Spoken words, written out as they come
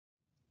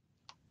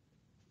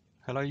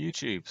Hello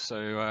YouTube.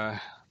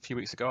 A few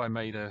weeks ago I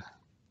made a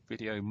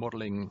video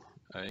modeling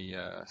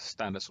a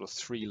standard sort of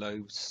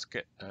three-lobe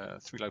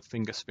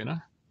finger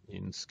spinner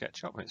in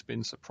Sketchup, and it's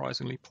been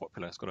surprisingly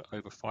popular. It's got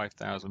over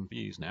 5,000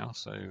 views now,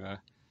 so I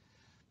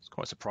was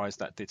quite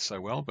surprised that did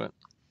so well. But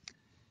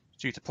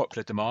due to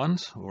popular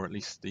demand, or at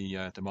least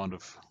the demand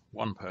of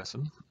one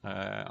person,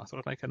 I thought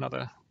I'd make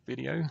another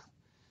video.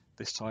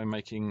 This time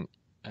making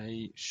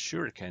a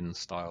shuriken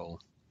style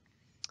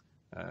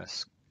uh,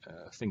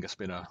 finger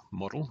spinner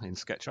model in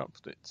SketchUp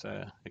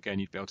that again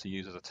you'd be able to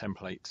use as a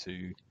template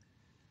to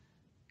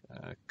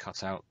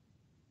cut out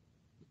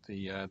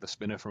the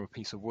spinner from a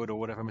piece of wood or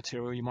whatever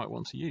material you might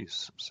want to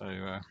use. So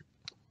we're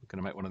going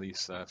to make one of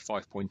these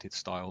five-pointed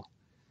style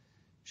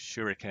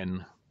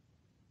shuriken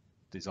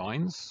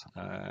designs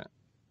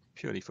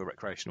purely for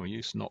recreational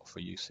use, not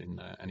for use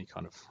in any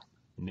kind of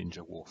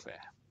ninja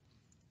warfare.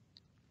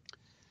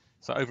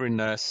 So over in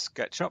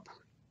SketchUp,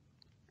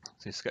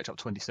 so SketchUp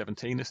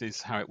 2017, this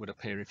is how it would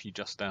appear if you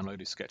just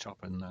downloaded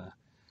SketchUp and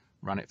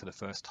ran it for the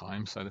first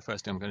time. So the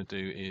first thing I'm going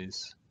to do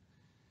is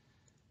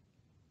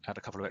add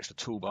a couple of extra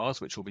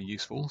toolbars, which will be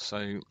useful.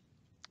 So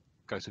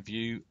go to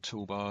View,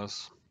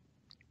 Toolbars.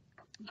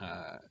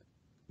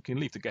 You can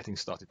leave the Getting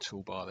Started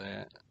toolbar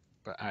there,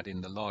 but add in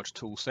the large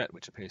tool set,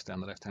 which appears down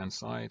the left-hand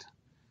side,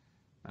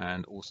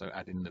 and also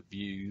add in the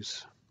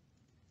Views,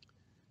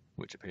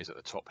 which appears at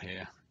the top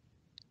here.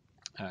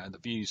 The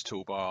Views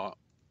toolbar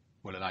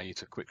will allow you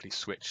to quickly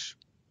switch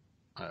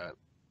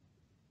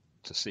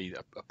to see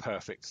a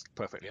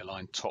perfectly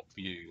aligned top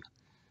view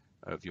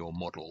of your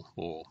model,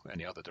 or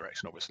any other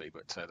direction obviously,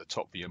 but the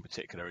top view in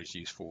particular is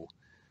useful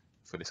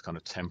for this kind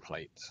of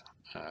template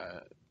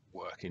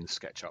work in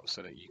SketchUp,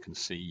 so that you can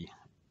see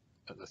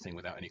the thing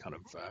without any kind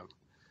of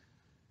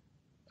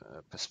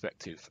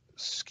perspective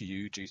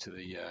skew due to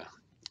the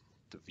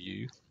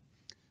view.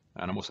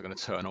 And I'm also going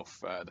to turn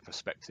off the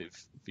perspective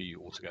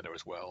view altogether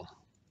as well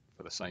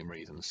for the same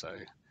reason. So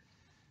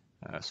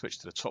switch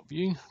to the top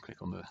view,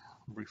 click on the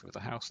roof of the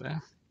house there.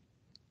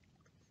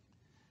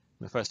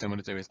 The first thing I'm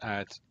going to do is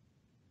add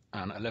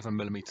an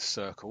 11mm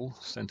circle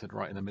centered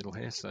right in the middle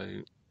here.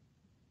 So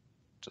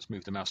just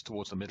move the mouse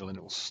towards the middle and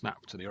it will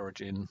snap to the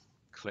origin.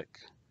 Click,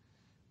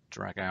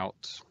 drag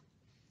out,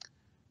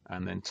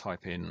 and then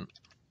type in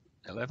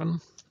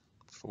 11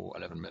 for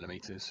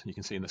 11mm. You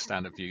can see in the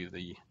standard view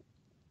the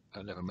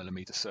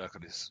 11mm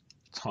circle is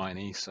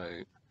tiny, so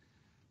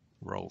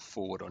roll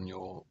forward on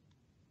your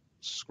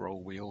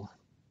scroll wheel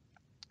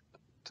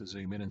to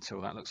zoom in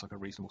until that looks like a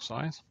reasonable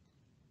size.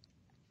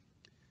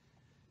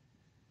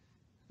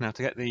 Now,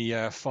 to get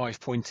the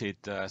five-pointed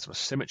sort of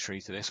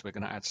symmetry to this, we're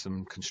going to add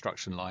some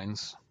construction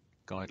lines,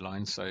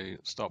 guidelines. So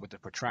start with the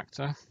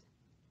protractor.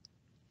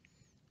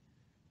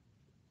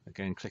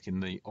 Again, click in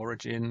the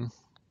origin,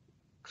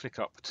 click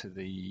up to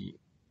the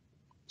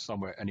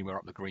anywhere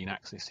up the green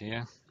axis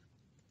here.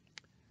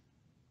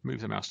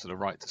 Move the mouse to the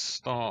right to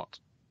start,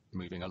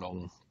 moving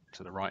along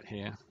to the right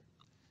here.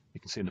 You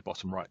can see in the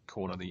bottom right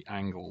corner the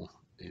angle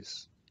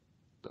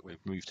that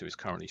we've moved to is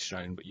currently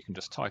shown, but you can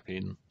just type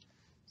in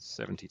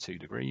 72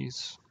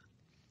 degrees.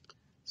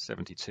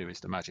 72 is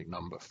the magic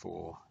number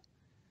for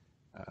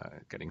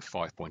getting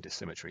five-pointed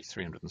symmetry.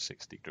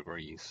 360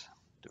 degrees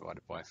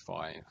divided by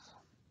 5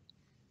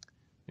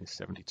 is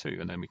 72.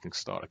 And then we can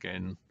start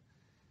again,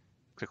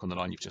 click on the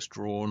line you've just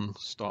drawn,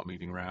 start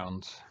moving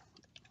around,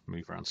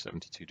 move around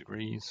 72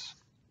 degrees,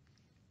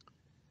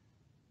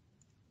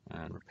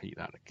 and repeat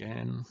that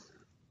again.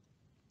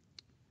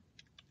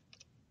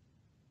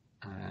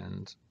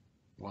 And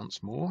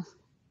once more.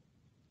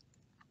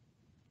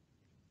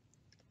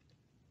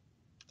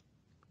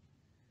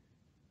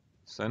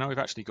 So now we've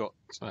actually got,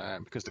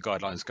 because the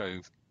guidelines go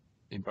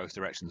in both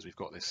directions, we've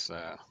got this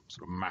sort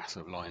of mass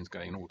of lines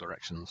going in all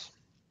directions,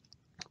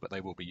 but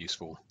they will be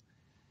useful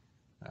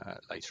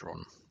later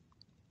on.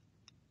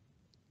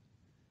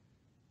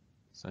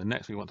 So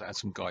next we want to add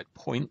some guide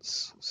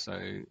points. So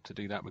to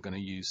do that, we're going to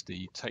use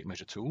the tape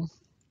measure tool,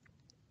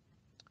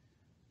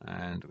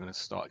 and we're going to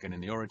start again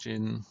in the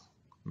origin,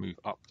 move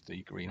up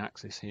the green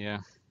axis here,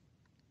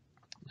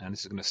 and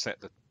this is going to set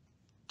the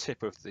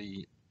tip of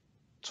the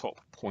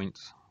top point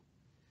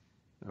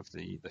of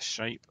the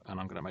shape, and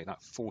I'm going to make that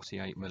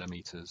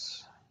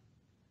 48mm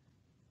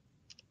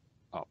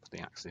up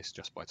the axis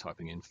just by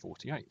typing in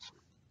 48.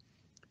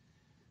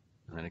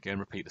 And then again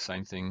repeat the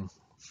same thing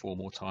 4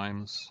 more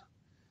times,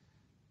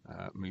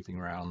 moving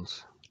around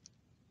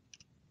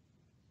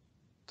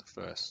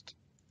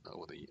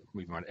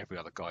moving around every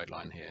other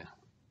guideline here,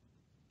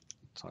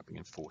 typing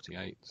in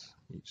 48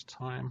 each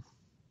time.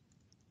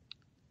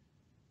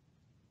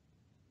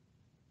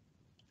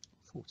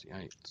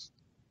 48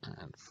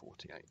 and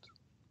 48.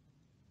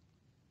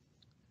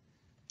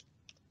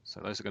 So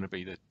those are going to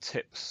be the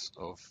tips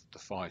of the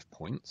 5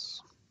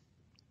 points.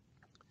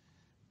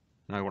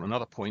 Now I want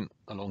another point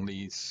along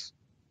these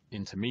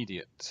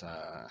intermediate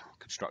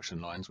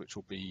construction lines, which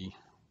will be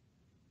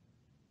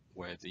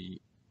where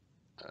the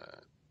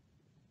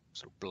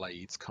sort of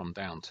blades come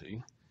down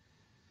to.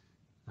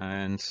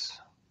 And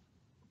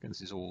again,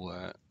 this is all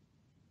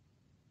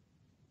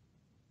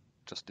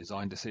just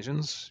design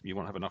decisions. You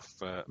want to have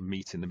enough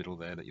meat in the middle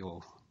there that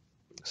your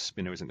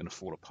spinner isn't going to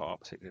fall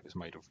apart, particularly if it's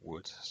made of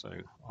wood. So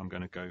I'm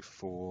going to go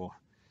for,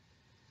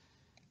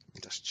 let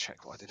me just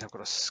check what I did. I've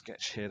got a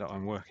sketch here that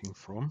I'm working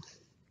from.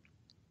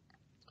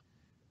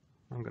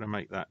 I'm going to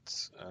make that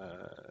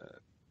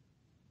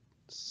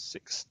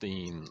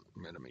 16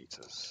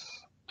 millimeters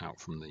out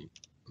from the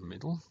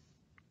middle.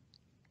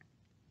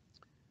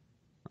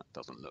 That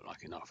doesn't look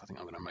like enough. I think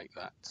I'm going to make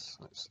that,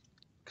 let's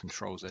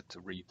Control Z to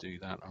redo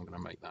that. I'm going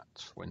to make that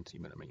 20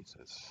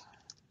 millimeters.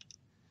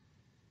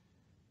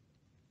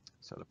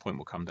 So the point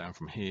will come down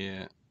from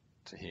here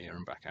to here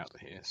and back out to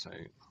here. So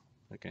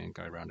again,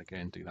 go around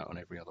again, do that on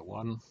every other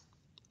one.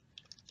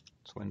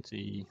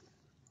 20,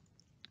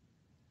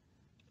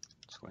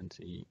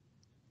 20.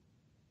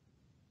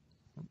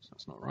 Oops,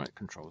 that's not right.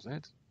 Control Z.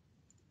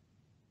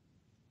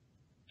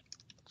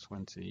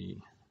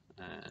 20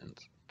 and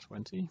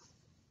 20.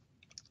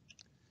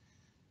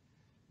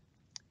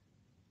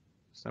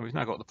 So we've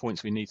now got the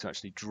points we need to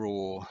actually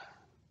draw.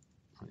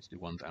 Let's do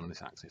one down on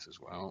this axis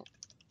as well.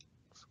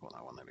 Forgot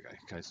that one, there we go.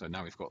 Okay, so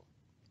now we've got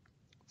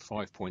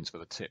 5 points for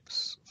the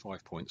tips,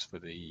 5 points for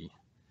the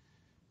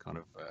kind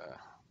of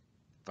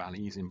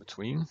valleys in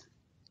between.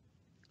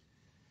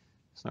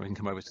 So now we can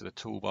come over to the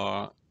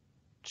toolbar,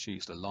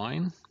 choose the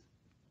line,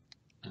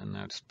 and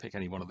now just pick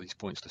any one of these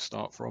points to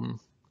start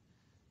from.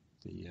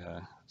 The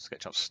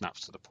Sketchup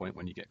snaps to the point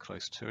when you get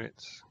close to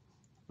it.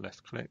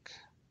 Left click,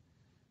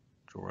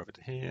 draw over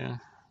to here,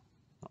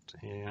 up to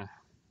here.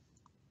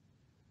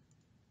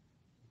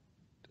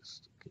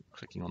 Just keep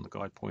clicking on the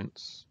guide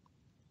points.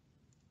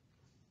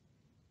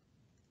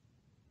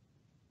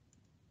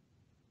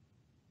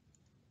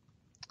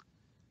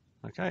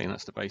 Okay, and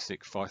that's the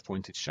basic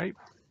 5-pointed shape.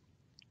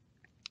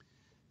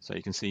 So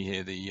you can see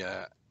here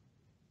the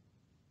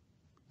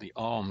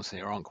arms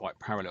here aren't quite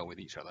parallel with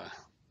each other.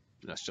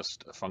 That's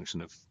just a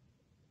function of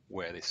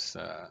where this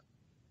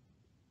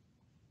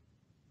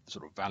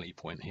sort of valley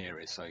point here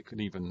is. So you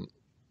can even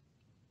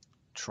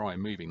try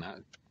moving that.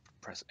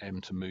 Press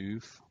M to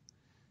move.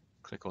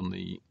 Click on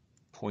the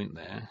point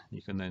there.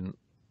 You can then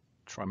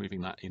try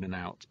moving that in and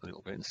out a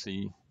little bit and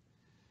see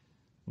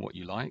what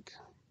you like.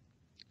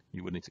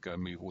 You would need to go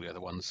and move all the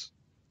other ones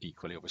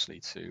equally, obviously,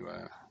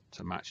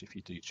 to match if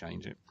you do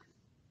change it.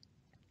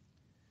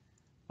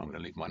 I'm going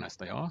to leave mine as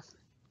they are.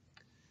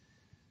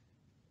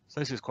 So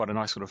this is quite a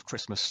nice sort of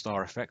Christmas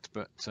star effect,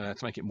 but to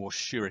make it more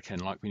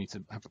shuriken-like, we need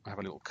to have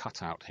a little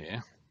cutout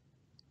here.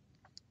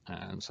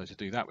 And so to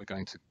do that, we're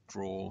going to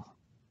draw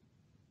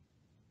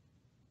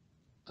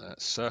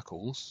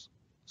circles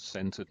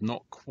centered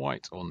not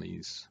quite on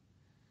these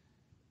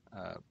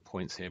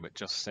points here, but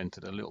just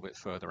centered a little bit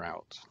further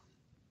out.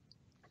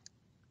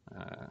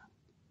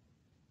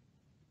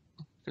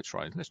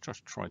 Let's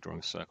just try drawing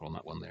a circle on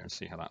that one there and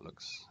see how that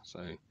looks.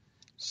 So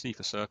C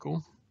for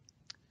circle.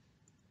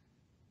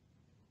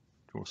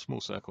 Draw a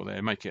small circle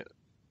there, make it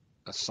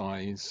a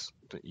size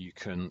that you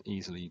can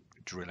easily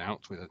drill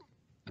out with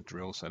a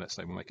drill. So let's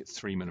say we'll make it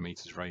 3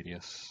 millimeters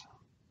radius.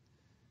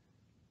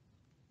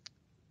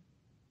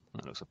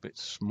 That looks a bit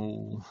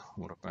small.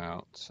 What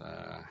about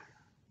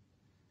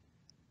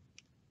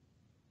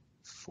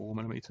 4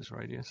 millimeters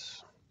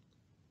radius?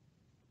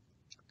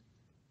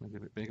 Maybe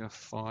a bit bigger,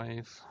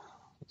 5.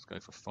 Let's go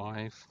for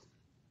 5.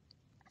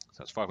 So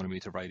that's 5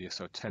 millimeter radius,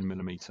 so a 10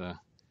 millimeter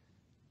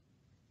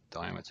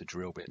diameter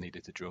drill bit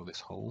needed to drill this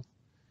hole.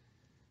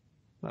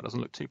 That doesn't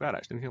look too bad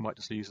actually. I think I might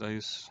just use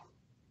those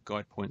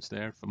guide points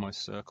there for my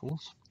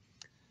circles.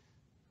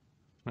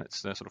 Let's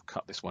sort of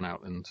cut this one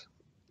out and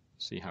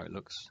see how it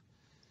looks.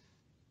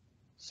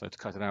 So to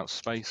cut it out,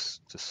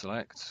 space to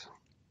select.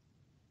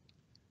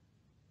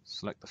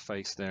 Select the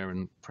face there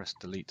and press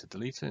delete to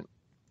delete it.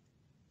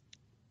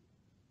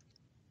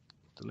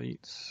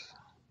 Delete.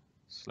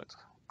 Select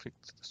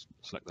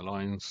the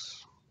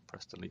lines.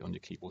 Press delete on your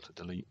keyboard to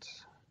delete.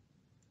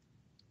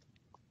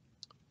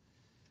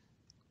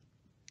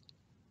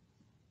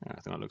 I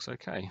think that looks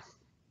okay.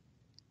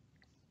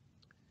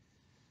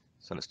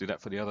 So let's do that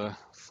for the other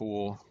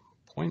 4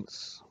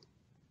 points.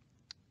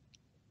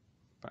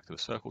 Back to the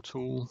circle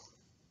tool.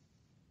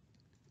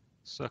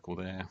 Circle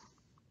there.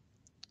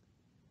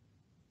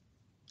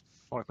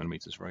 5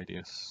 millimeters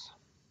radius.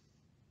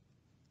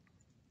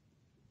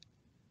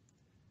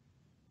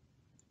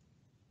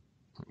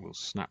 It will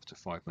snap to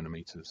 5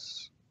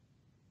 millimeters.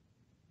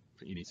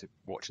 But you need to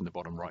watch in the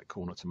bottom right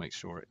corner to make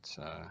sure it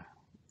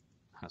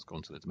has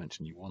gone to the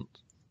dimension you want.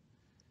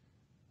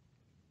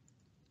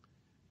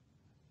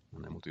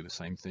 And then we'll do the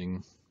same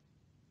thing,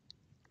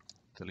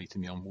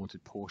 deleting the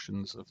unwanted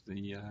portions of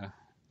the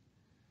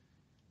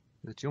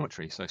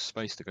geometry. So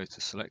space to go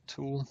to select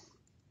tool,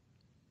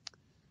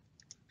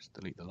 just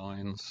delete the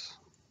lines,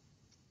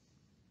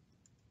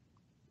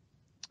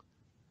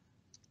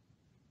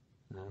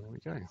 and there we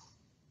go.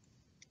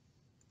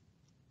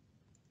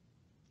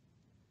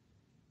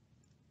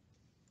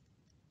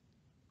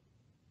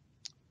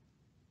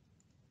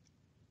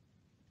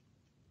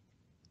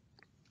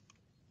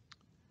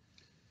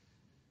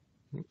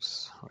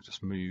 Oops, I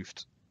just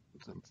moved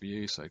the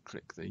view, so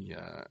click the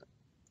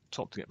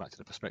top to get back to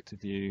the perspective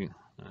view,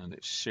 and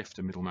it's shift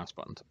and middle mouse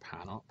button to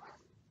pan up.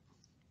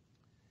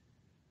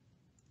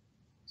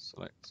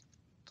 Select,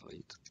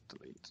 delete,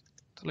 delete,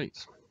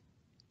 delete.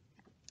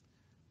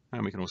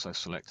 And we can also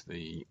select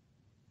the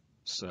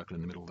circle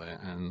in the middle there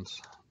and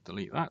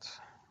delete that.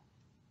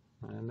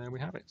 And there we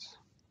have it.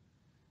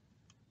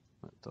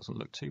 That doesn't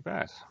look too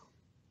bad.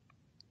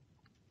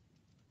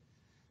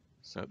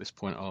 So at this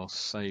point I'll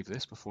save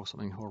this before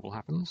something horrible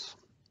happens.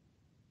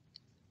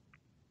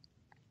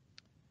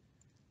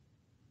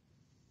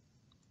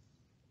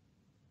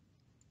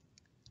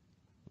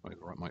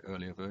 Overwrite my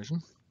earlier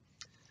version.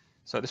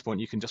 So at this point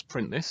you can just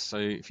print this. So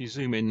if you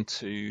zoom in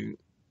to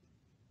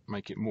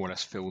make it more or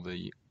less fill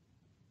the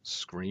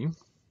screen.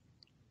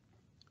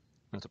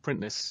 Now to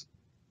print this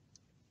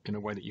in a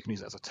way that you can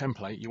use it as a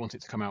template, you want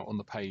it to come out on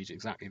the page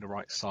exactly the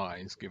right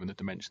size given the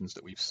dimensions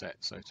that we've set.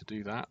 So to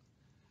do that,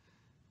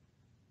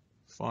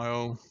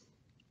 File,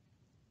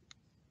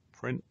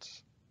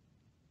 Print,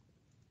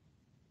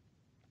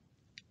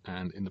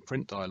 and in the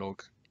Print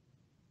dialog,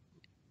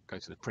 go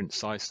to the Print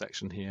Size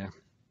section here.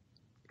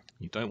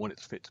 You don't want it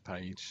to fit to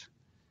page.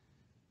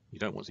 You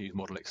don't want to use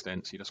model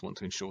extents. You just want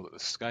to ensure that the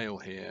scale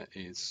here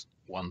is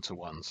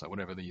 1:1. So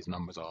whatever these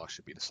numbers are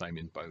should be the same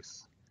in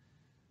both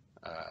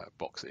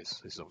boxes.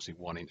 This is obviously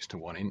 1 inch to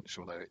 1 inch,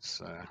 although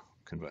it's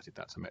converted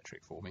that to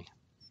metric for me.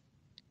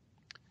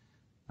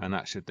 And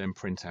that should then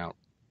print out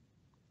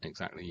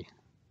exactly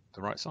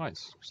the right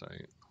size. So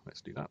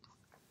let's do that.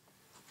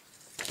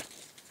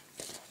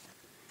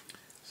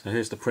 So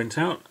here's the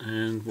printout,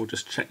 and we'll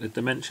just check the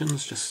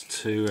dimensions just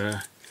to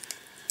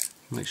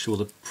make sure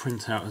the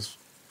printout has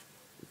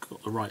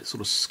got the right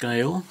sort of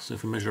scale. So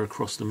if we measure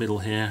across the middle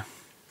here,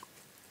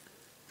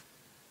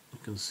 you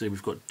can see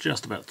we've got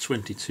just about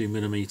 22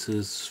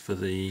 millimeters for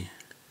the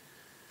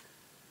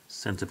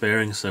center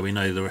bearing, so we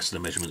know the rest of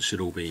the measurements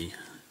should all be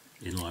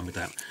in line with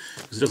that.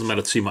 Because it doesn't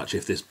matter too much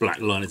if this black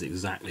line is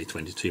exactly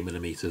 22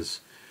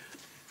 millimeters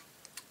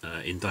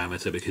in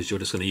diameter, because you're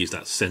just going to use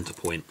that center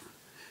point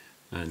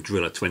and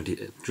drill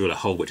a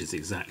hole which is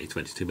exactly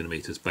 22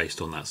 millimeters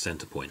based on that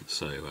center point.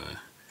 So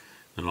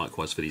and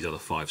likewise for these other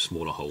 5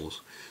 smaller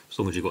holes, as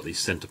long as you've got these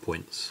center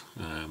points,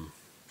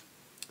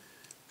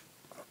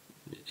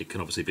 it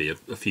can obviously be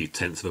a few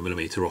tenths of a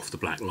millimeter off the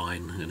black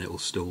line and it will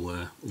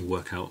still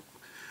work out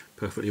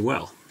perfectly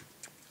well.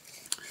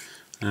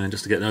 And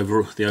just to get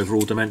the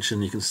overall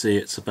dimension, you can see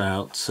it's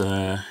about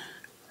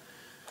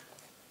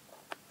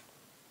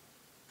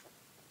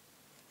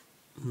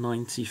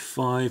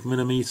 95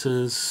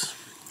 millimeters.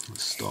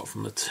 Let's start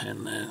from the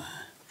 10 there.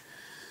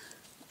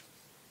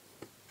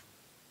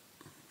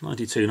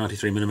 92,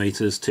 93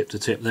 millimeters tip to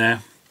tip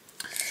there.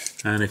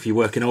 And if you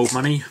work in old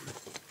money,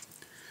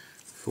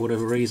 for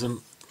whatever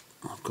reason,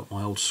 I've got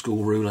my old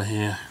school ruler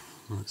here.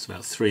 It's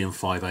about 3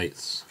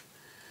 5/8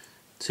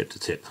 tip to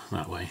tip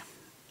that way.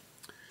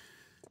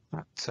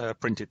 That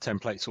printed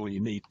template's all you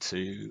need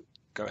to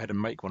go ahead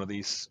and make one of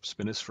these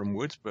spinners from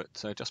wood,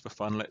 but just for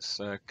fun, let's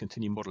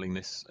continue modeling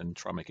this and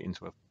try and make it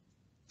into a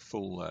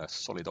full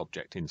solid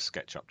object in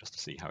SketchUp just to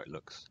see how it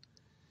looks.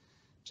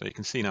 So you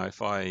can see now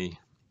if I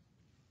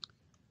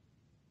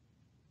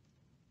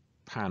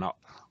pan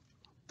up,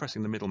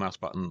 pressing the middle mouse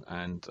button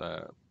and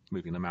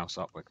moving the mouse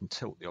up, I can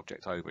tilt the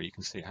object over. You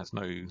can see it has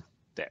no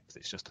depth,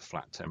 it's just a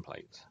flat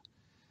template.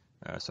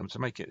 So to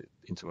make it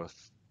into a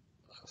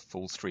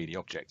full 3D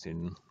object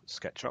in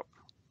SketchUp,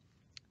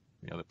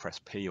 you either press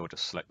P or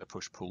just select the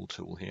push-pull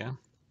tool here.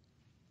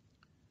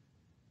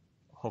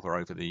 Hover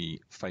over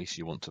the face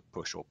you want to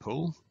push or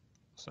pull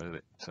so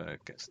that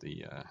it gets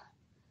the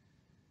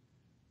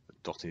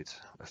dotted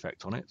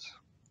effect on it.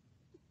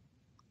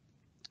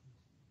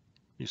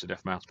 Use the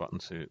left mouse button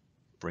to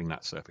bring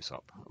that surface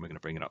up, and we're going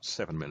to bring it up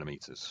 7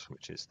 millimeters,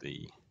 which is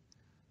the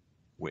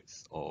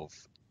width of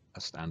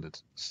a standard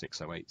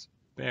 608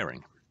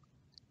 bearing.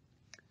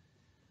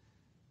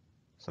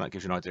 So that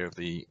gives you an idea of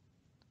the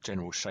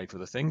general shape of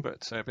the thing,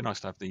 but it'd be nice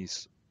to have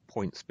these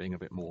points being a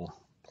bit more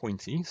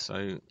pointy,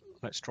 so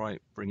let's try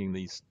bringing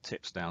these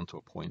tips down to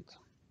a point.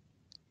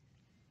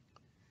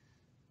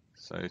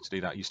 So to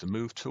do that, use the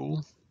Move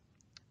tool,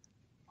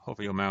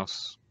 hover your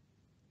mouse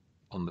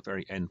on the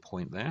very end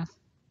point there,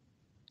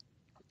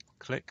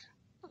 click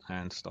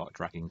and start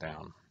dragging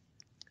down.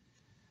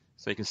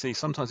 So you can see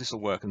sometimes this will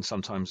work and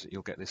sometimes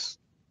you'll get this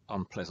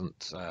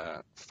unpleasant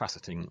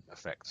faceting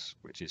effect,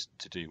 which is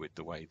to do with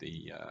the way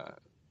the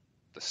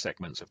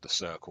segments of the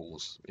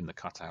circles in the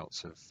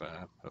cutouts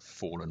have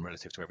fallen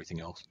relative to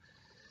everything else.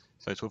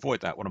 So to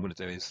avoid that, what I'm going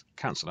to do is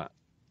cancel that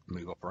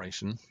move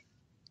operation,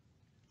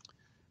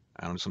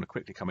 and I'm just going to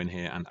quickly come in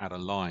here and add a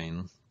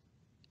line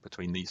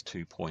between these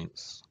 2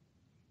 points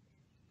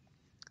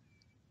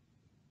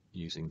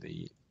using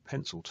the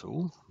pencil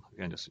tool.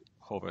 Again, just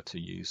hover to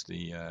use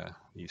the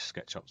use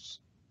SketchUp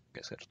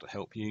to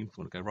help you. You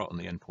want to go right on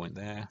the end point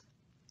there,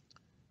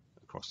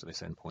 across to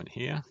this end point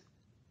here,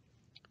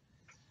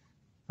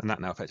 and that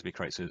now effectively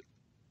creates a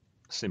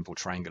simple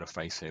triangular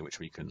face here which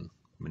we can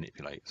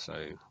manipulate.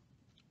 So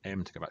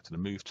M to go back to the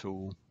Move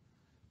tool,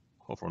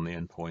 hover on the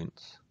end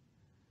point,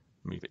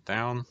 move it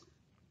down,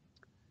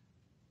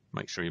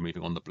 Make sure you're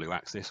moving on the blue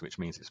axis, which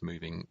means it's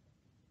moving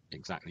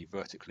exactly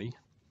vertically.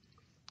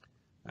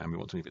 And we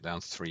want to move it down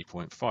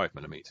 3.5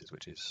 millimeters,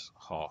 which is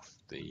half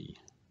the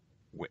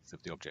width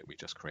of the object we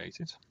just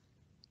created.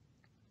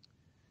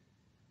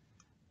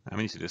 And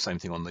we need to do the same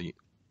thing on the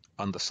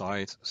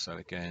underside. So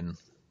again,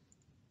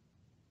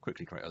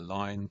 quickly create a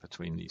line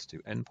between these two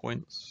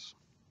endpoints.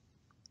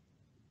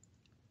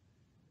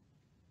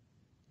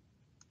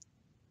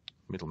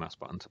 Middle mouse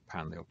button to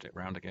pan the object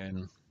round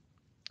again.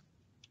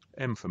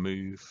 M for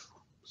move,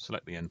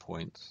 select the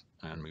endpoint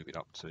and move it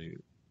up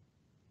to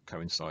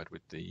coincide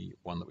with the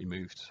one that we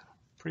moved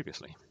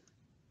previously.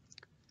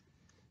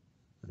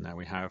 And now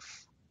we have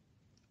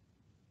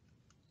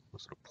a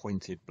sort of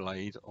pointed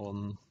blade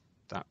on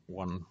that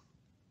one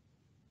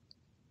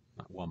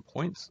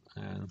point,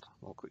 and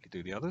I'll quickly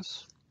do the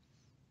others.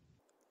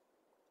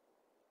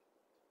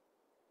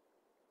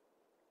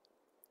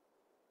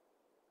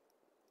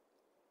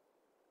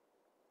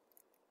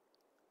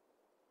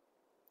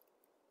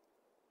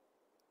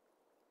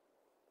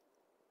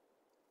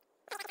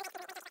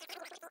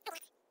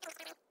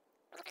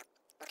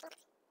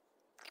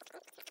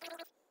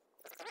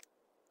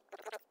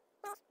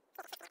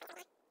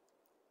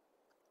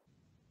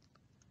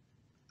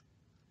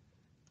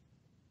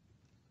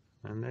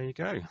 And there you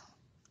go,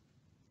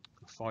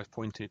 a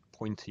 5-pointed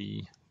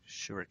pointy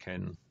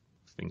shuriken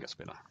finger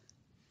spinner.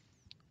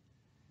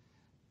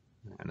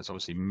 And there's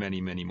obviously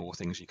many more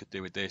things you could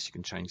do with this. You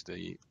can change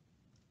the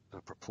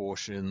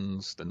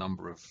proportions, the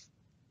number of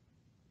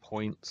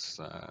points.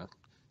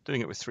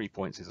 Doing it with 3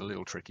 points is a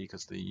little tricky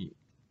because the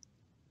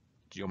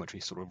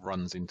geometry sort of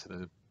runs into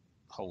the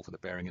hole for the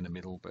bearing in the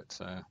middle, but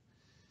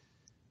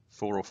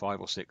 4 or 5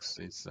 or 6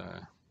 is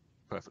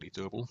perfectly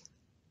doable.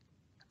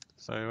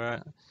 So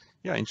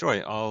yeah, enjoy.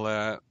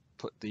 I'll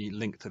put the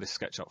link to this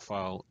SketchUp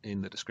file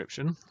in the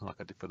description, like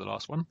I did for the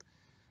last one.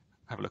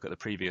 Have a look at the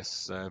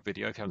previous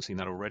video if you haven't seen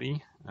that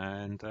already,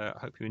 and I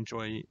hope you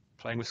enjoy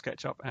playing with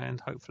SketchUp and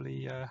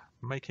hopefully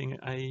making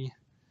a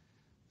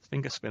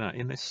finger spinner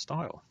in this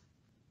style.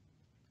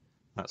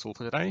 That's all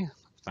for today.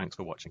 Thanks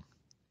for watching.